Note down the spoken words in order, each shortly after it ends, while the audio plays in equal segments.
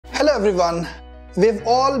Hello everyone. We've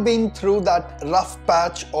all been through that rough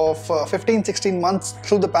patch of 15-16 months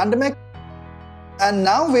through the pandemic, and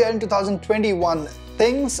now we are in 2021.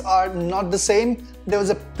 Things are not the same. There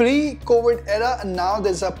was a pre-COVID era and now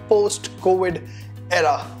there's a post-COVID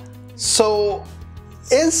era. So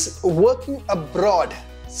is working abroad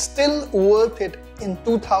still worth it in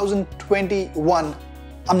 2021?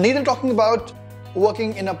 I'm neither talking about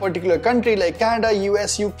working in a particular country like Canada,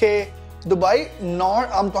 US, UK, Dubai, nor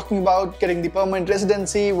I'm talking about getting the permanent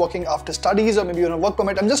residency, working after studies, or maybe on a work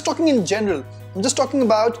permit. I'm just talking in general. I'm just talking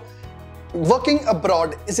about working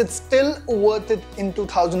abroad. Is it still worth it in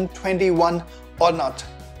 2021 or not?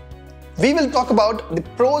 We will talk about the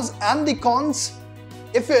pros and the cons.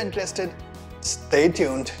 If you're interested, stay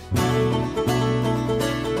tuned.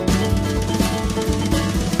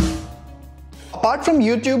 Apart from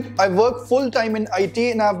YouTube, I work full-time in IT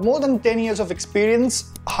and I have more than 10 years of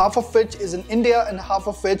experience, half of which is in India and half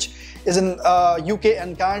of which is in UK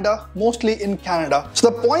and Canada, mostly in Canada. So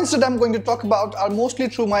the points that I'm going to talk about are mostly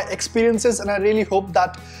through my experiences, and I really hope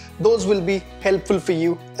that those will be helpful for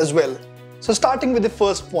you as well. So starting with the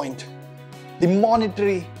first point, the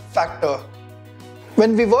monetary factor.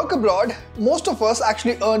 When we work abroad, most of us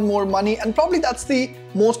actually earn more money, and probably that's the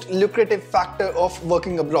most lucrative factor of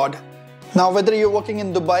working abroad. Now, whether you're working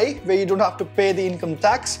in Dubai, where you don't have to pay the income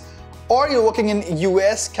tax, or you're working in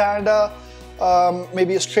US, Canada,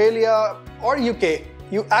 maybe Australia or UK,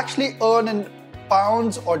 you actually earn in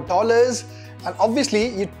pounds or dollars, and obviously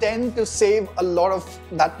you tend to save a lot of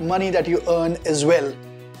that money that you earn as well.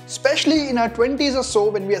 Especially in our 20s or so,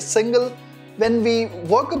 when we are single, when we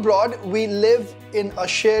work abroad, we live in a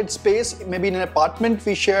shared space, maybe in an apartment.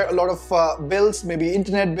 We share a lot of bills, maybe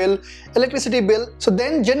internet bill, electricity bill. So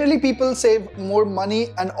then generally people save more money,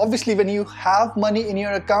 and obviously when you have money in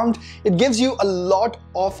your account, it gives you a lot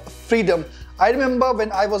of freedom. I remember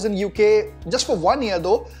when I was in UK, just for 1 year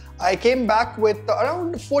though, I came back with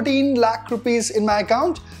around 14 lakh rupees in my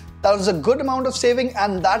account. That was a good amount of saving,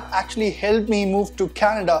 and that actually helped me move to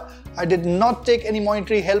Canada. I did not take any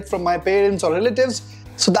monetary help from my parents or relatives.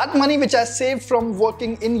 So that money which I saved from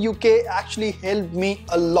working in UK actually helped me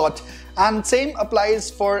a lot. And same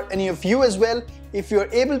applies for any of you as well. If you're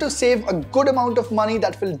able to save a good amount of money,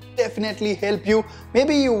 that will definitely help you.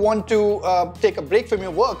 Maybe you want to take a break from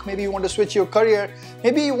your work. Maybe you want to switch your career.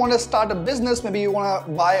 Maybe you want to start a business. Maybe you want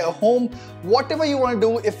to buy a home. Whatever you want to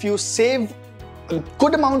do, if you save a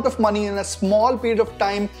good amount of money in a small period of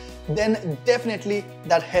time, then definitely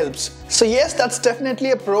that helps. So yes, that's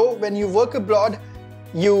definitely a pro. When you work abroad,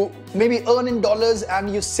 you maybe earn in dollars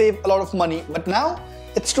and you save a lot of money. But now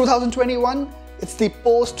it's 2021, it's the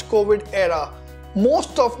post-COVID era.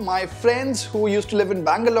 Most of my friends who used to live in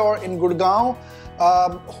Bangalore, in Gurgaon,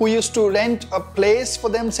 who used to rent a place for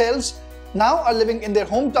themselves, now are living in their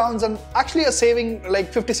hometowns and actually are saving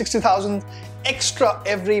like 50,000-60,000 extra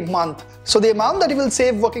every month. So the amount that you will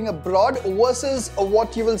save working abroad versus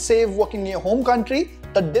what you will save working in your home country,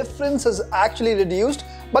 the difference is actually reduced,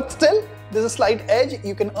 but still there's a slight edge.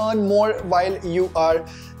 You can earn more while you are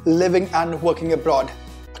living and working abroad.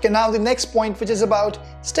 Okay, now the next point, which is about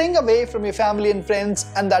staying away from your family and friends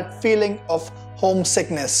and that feeling of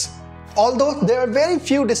homesickness. Although there are very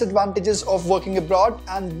few disadvantages of working abroad,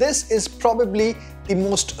 and this is probably the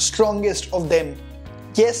most strongest of them.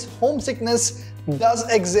 Yes, homesickness does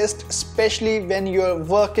exist, especially when you're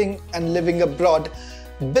working and living abroad,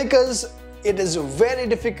 because it is very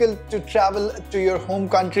difficult to travel to your home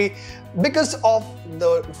country because of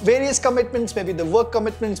the various commitments, maybe the work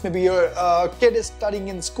commitments, maybe your kid is studying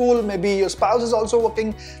in school, maybe your spouse is also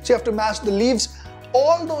working, so you have to match the leaves.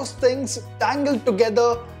 All those things tangled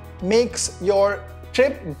together makes your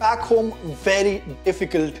trip back home very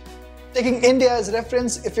difficult. Taking India as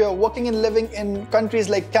reference, if you're working and living in countries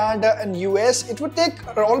like Canada and US, it would take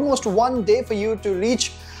almost 1 day for you to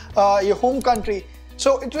reach your home country.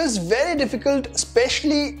 So it was very difficult,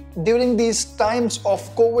 especially during these times of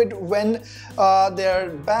COVID, when there are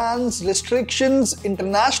bans, restrictions,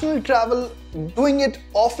 international travel. Doing it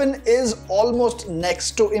often is almost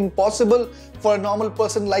next to impossible for a normal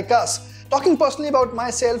person like us. Talking personally about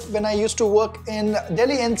myself, when I used to work in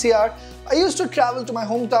Delhi NCR, I used to travel to my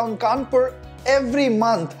hometown Kanpur every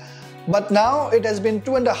month. But now it has been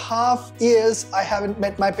 2.5 years I haven't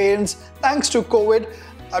met my parents thanks to COVID.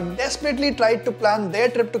 I've desperately tried to plan their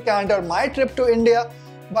trip to Canada or my trip to India,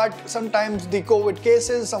 but sometimes the COVID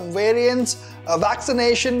cases, some variants,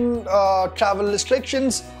 vaccination, travel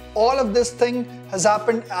restrictions, all of this thing has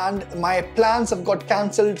happened and my plans have got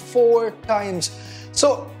cancelled 4 times.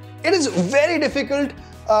 So it is very difficult,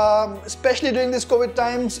 especially during these COVID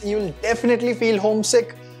times. You will definitely feel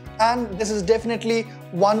homesick. and this is definitely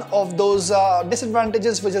one of those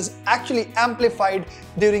disadvantages which is actually amplified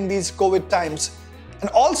during these COVID times. And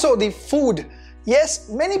also the food. Yes,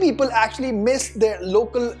 many people actually miss their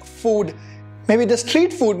local food. Maybe the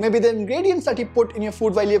street food, maybe the ingredients that you put in your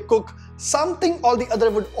food while you cook, something or the other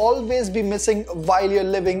would always be missing while you're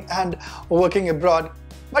living and working abroad.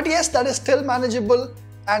 But yes, that is still manageable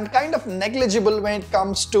and kind of negligible when it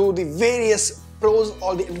comes to the various pros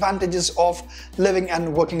or the advantages of living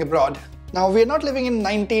and working abroad. Now, we are not living in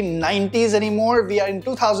 1990s anymore. We are in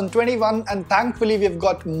 2021, and thankfully we've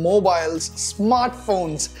got mobiles,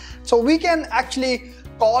 smartphones. So we can actually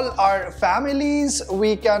call our families,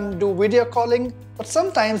 we can do video calling, but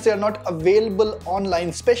sometimes they are not available online,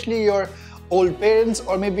 especially your old parents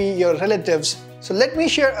or maybe your relatives. So let me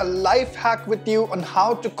share a life hack with you on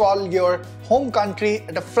how to call your home country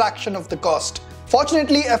at a fraction of the cost.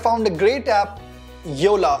 Fortunately, I found a great app,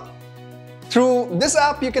 Yola. Through this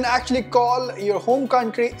app, you can actually call your home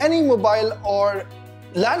country, any mobile or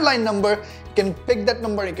landline number. You can pick that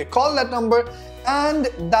number, you can call that number, and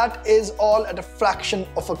that is all at a fraction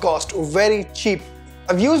of a cost, very cheap.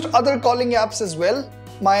 I've used other calling apps as well.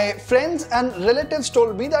 My friends and relatives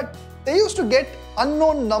told me that they used to get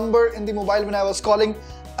unknown number in the mobile when I was calling.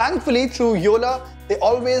 Thankfully, through Yola, they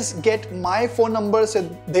always get my phone number, so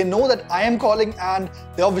they know that I am calling and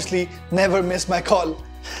they obviously never miss my call.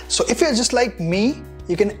 So if you're just like me,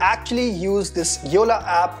 you can actually use this Yola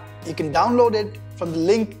app. You can download it from the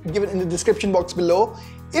link given in the description box below.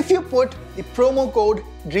 If you put the promo code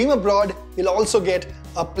DREAMABROAD, you'll also get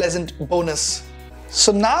a pleasant bonus.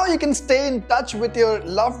 So now you can stay in touch with your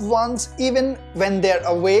loved ones even when they're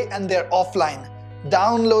away and they're offline.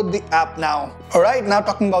 Download the app now. Alright, now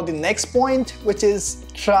talking about the next point, which is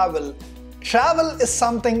travel. Travel is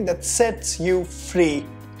something that sets you free.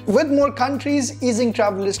 With more countries easing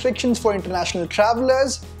travel restrictions for international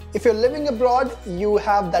travelers, if you're living abroad, you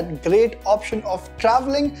have that great option of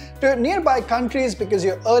traveling to nearby countries because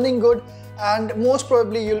you're earning good, and most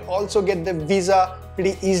probably you'll also get the visa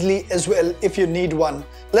pretty easily as well if you need one.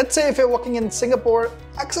 Let's say if you're working in Singapore,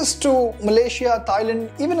 access to Malaysia, Thailand,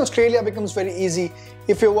 even Australia becomes very easy.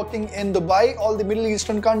 If you're working in Dubai, all the Middle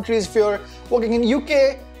Eastern countries, if you're working in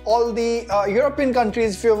UK, all the European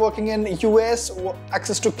countries, if you're working in US,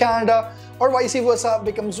 access to Canada or vice versa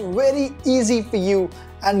becomes very easy for you.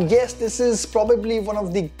 And yes, this is probably one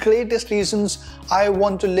of the greatest reasons I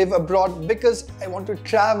want to live abroad, because I want to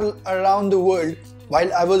travel around the world.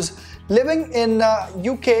 While I was living in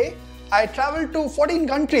UK, I traveled to 14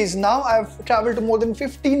 countries. Now I've traveled to more than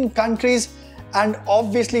 15 countries, and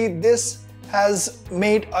obviously this has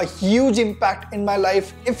made a huge impact in my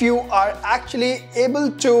life. If you are actually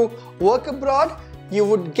able to work abroad, you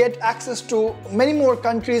would get access to many more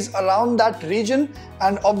countries around that region,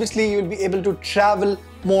 and obviously you'll be able to travel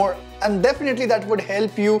more, and definitely that would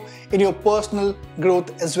help you in your personal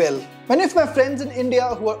growth as well. Many of my friends in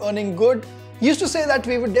India who are earning good used to say that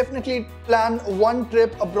we would definitely plan one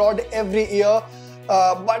trip abroad every year,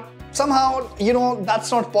 but somehow,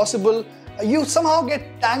 that's not possible. You somehow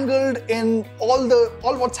get tangled in all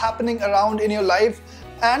what's happening around in your life,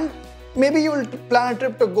 and maybe you will plan a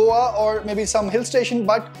trip to Goa or maybe some hill station,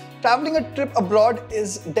 but traveling a trip abroad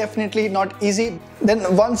is definitely not easy.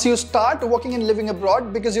 Then once you start working and living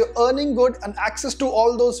abroad, because you're earning good and access to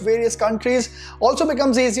all those various countries also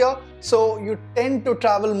becomes easier, so you tend to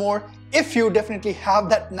travel more if you definitely have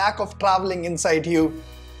that knack of traveling inside you.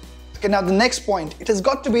 Okay, now the next point, it has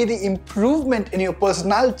got to be the improvement in your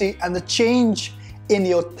personality and the change in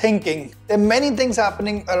your thinking. There are many things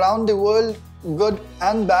happening around the world, good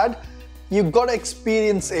and bad. You've got to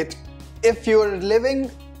experience it. If you're living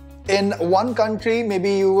in one country,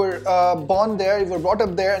 maybe you were born there, you were brought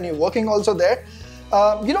up there, and you're working also there,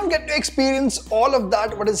 you don't get to experience all of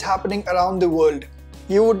that, what is happening around the world.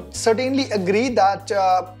 You would certainly agree that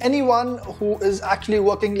anyone who is actually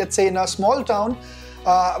working, let's say in a small town,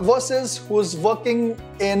 versus who's working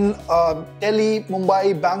in Delhi,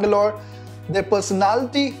 Mumbai, Bangalore, their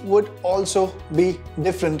personality would also be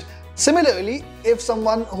different. Similarly, if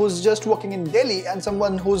someone who's just working in Delhi and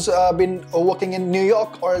someone who's been working in New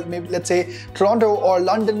York, or maybe let's say Toronto or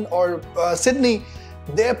London or Sydney,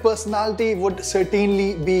 their personality would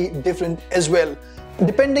certainly be different as well.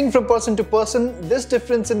 Depending from person to person, this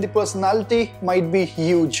difference in the personality might be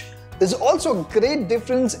huge. There's also a great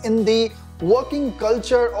difference in the working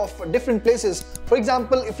culture of different places. For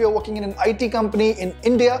example, if you're working in an IT company in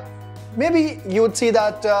India, maybe you would see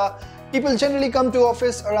that people generally come to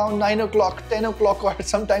office around 9 o'clock, 10 o'clock, or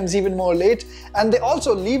sometimes even more late, and they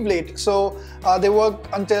also leave late. So they work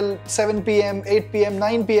until 7 p.m., 8 p.m.,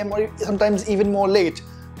 9 p.m., or sometimes even more late.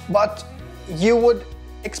 But you would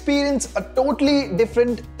experience a totally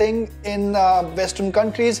different thing in Western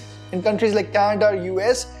countries. In countries like Canada or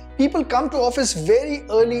US, people come to office very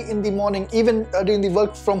early in the morning, even during the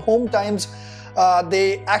work from home times.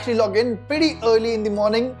 They actually log in pretty early in the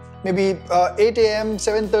morning, maybe 8 a.m.,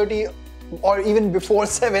 7:30, or even before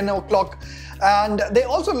 7 o'clock. And they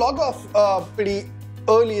also log off pretty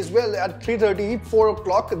early as well, at 3:30, 4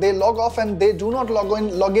 o'clock. They log off and they do not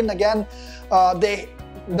log in again.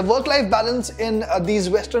 The work-life balance in these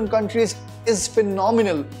Western countries is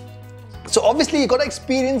phenomenal. So obviously you got to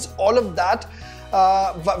experience all of that.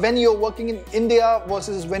 When you're working in India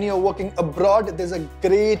versus when you're working abroad, there's a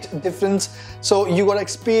great difference. So you got to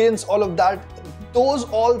experience all of that. Those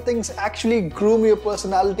all things actually groom your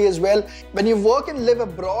personality as well. When you work and live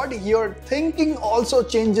abroad, your thinking also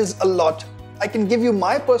changes a lot. I can give you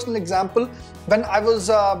my personal example. When I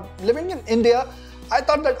was living in India, I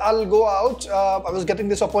thought that I'll go out. I was getting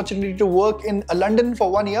this opportunity to work in London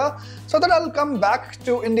for 1 year, so that I'll come back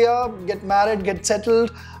to India, get married, get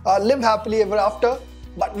settled, live happily ever after.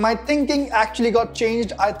 But my thinking actually got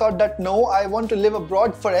changed. I thought that no, I want to live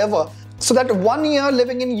abroad forever. So that 1 year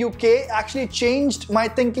living in UK actually changed my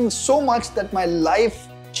thinking so much that my life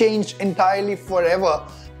changed entirely forever.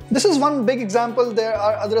 This is one big example. There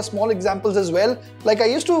are other small examples as well. Like I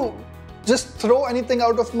used to just throw anything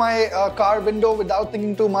out of my car window without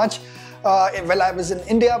thinking too much while I was in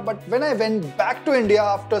India. But when I went back to India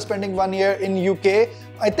after spending 1 year in UK,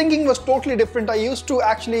 my thinking was totally different. I used to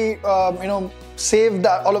actually save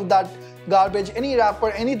all of that garbage, any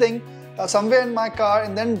wrapper, anything, somewhere in my car,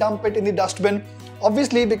 and then dump it in the dustbin.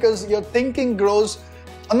 Obviously, because your thinking grows.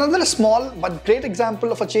 Another small but great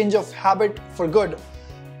example of a change of habit for good.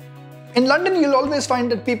 In London, you'll always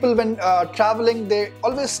find that people, when traveling, they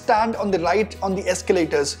always stand on the right on the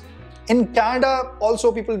escalators. In Canada,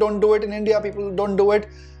 also people don't do it. In India, people don't do it.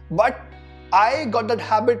 But I got that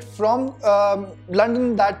habit from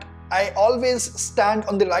London, that I always stand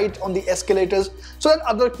on the right on the escalators so that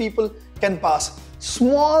other people can pass.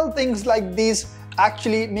 Small things like these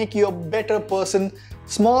actually make you a better person.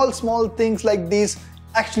 Small things like these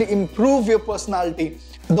actually improve your personality.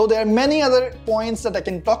 Though there are many other points that I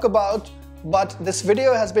can talk about, but this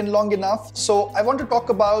video has been long enough, so I want to talk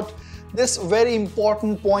about this very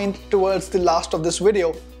important point towards the last of this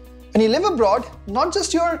video. When you live abroad, not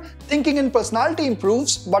just your thinking and personality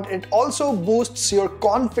improves, but it also boosts your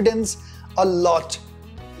confidence a lot.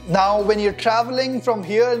 Now, when you're traveling from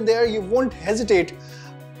here and there, you won't hesitate.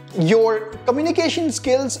 Your communication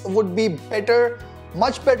skills would be better,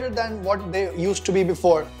 much better than what they used to be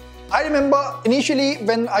before. I remember initially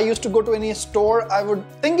when I used to go to any store, I would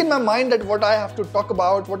think in my mind that what I have to talk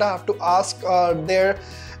about, what I have to ask there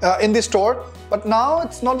in the store. But now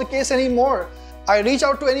it's not the case anymore. I reach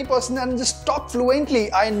out to any person and just talk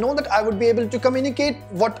fluently. I know that I would be able to communicate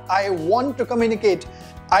what I want to communicate.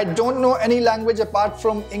 I don't know any language apart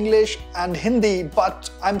from English and Hindi, but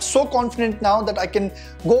I'm so confident now that I can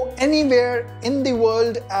go anywhere in the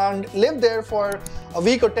world and live there for a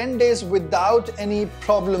week or 10 days without any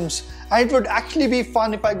problems. And it would actually be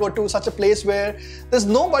fun if I go to such a place where there's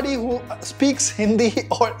nobody who speaks Hindi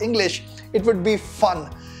or English. It would be fun.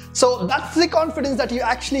 So that's the confidence that you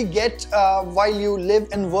actually get while you live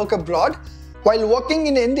and work abroad. While working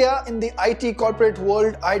in India in the IT corporate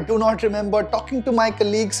world, I do not remember talking to my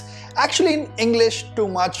colleagues actually in English too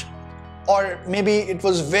much, or maybe it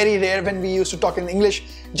was very rare when we used to talk in English.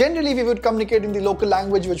 Generally, we would communicate in the local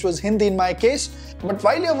language, which was Hindi in my case. But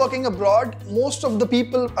while you're working abroad, most of the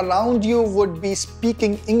people around you would be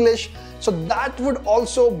speaking English, so that would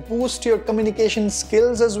also boost your communication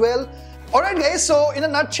skills as well. Alright guys, so in a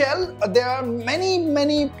nutshell, there are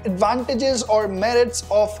many advantages or merits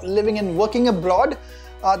of living and working abroad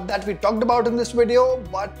that we talked about in this video,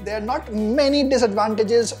 but there are not many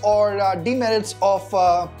disadvantages or demerits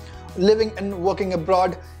of living and working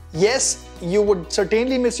abroad. Yes, you would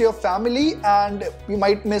certainly miss your family and you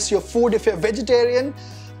might miss your food if you're vegetarian,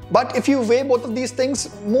 but if you weigh both of these things,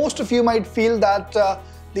 most of you might feel that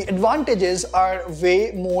the advantages are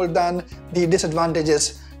way more than the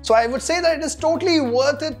disadvantages. So I would say that it is totally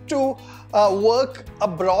worth it to work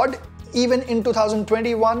abroad, even in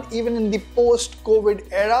 2021, even in the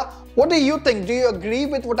post-COVID era. What do you think? Do you agree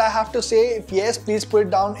with what I have to say? If yes, please put it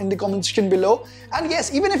down in the comment section below. And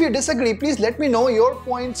yes, even if you disagree, please let me know your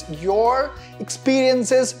points, your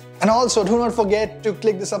experiences. And also do not forget to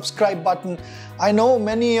click the subscribe button. I know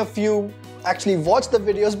many of you actually watch the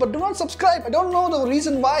videos but do not subscribe. I don't know the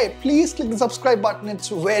reason why. Please click the subscribe button. It's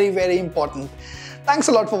very important. Thanks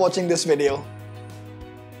a lot for watching this video.